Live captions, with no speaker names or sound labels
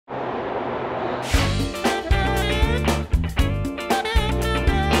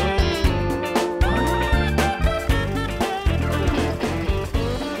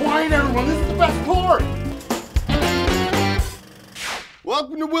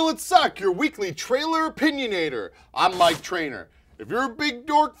Welcome to Will It Suck, your weekly trailer opinionator. I'm Mike Trainor. If you're a big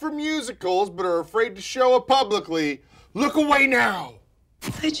dork for musicals but are afraid to show it publicly, look away now.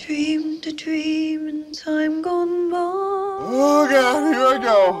 I dreamed a dream in time gone by. Oh God, here I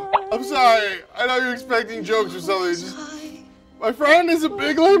go. I'm sorry. I know you're expecting jokes or something. My friend is a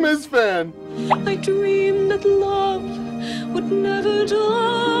big Les Mis fan. I dreamed that love would never die.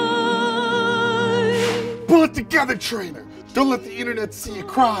 Pull it together, Trainer. Don't let the internet see you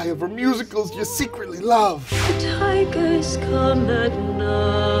cry over musicals you secretly love. The tigers come at night.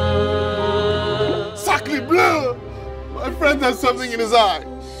 Sacre bleu! My friend has something in his eye.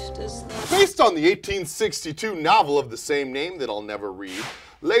 Based on the 1862 novel of the same name that I'll never read,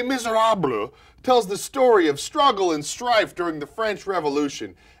 Les Misérables tells the story of struggle and strife during the French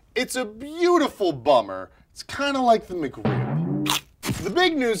Revolution. It's a beautiful bummer. It's kind of like the McRib. The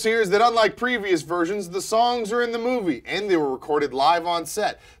big news here is that unlike previous versions, the songs are in the movie, and they were recorded live on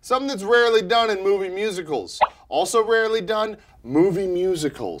set. Something that's rarely done in movie musicals. Also rarely done, movie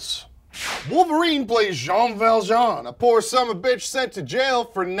musicals. Wolverine plays Jean Valjean, a poor son of a bitch sent to jail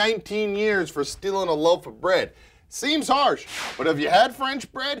for 19 years for stealing a loaf of bread. Seems harsh, but have you had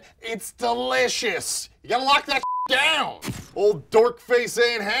French bread? It's delicious. You gotta lock that down. Old dork face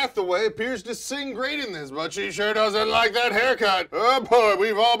Anne Hathaway appears to sing great in this, but she sure doesn't like that haircut. Oh boy,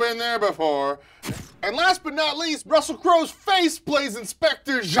 we've all been there before. And last but not least, Russell Crowe's face plays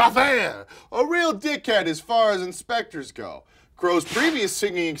Inspector Javert, a real dickhead as far as inspectors go. Crowe's previous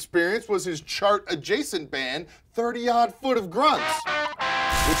singing experience was his chart-adjacent band, 30-Odd Foot of Grunts,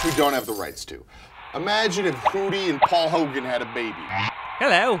 which we don't have the rights to. Imagine if Hootie and Paul Hogan had a baby.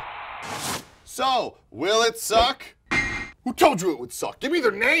 Hello. So, will it suck? Who told you it would suck? Give me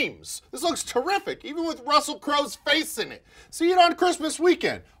their names. This looks terrific, even with Russell Crowe's face in it. See it on Christmas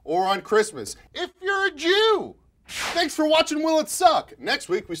weekend, or on Christmas, if you're a Jew. Thanks for watching Will It Suck? Next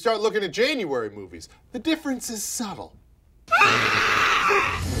week, we start looking at January movies. The difference is subtle.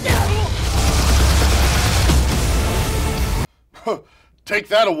 Take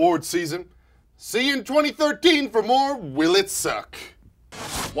that, award season. See you in 2013 for more Will It Suck?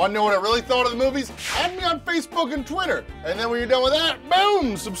 Want to know what I really thought of the movies? Add me on Facebook and Twitter. And then when you're done with that,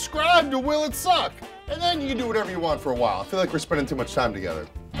 boom, subscribe to Will It Suck? And then you can do whatever you want for a while. I feel like we're spending too much time together.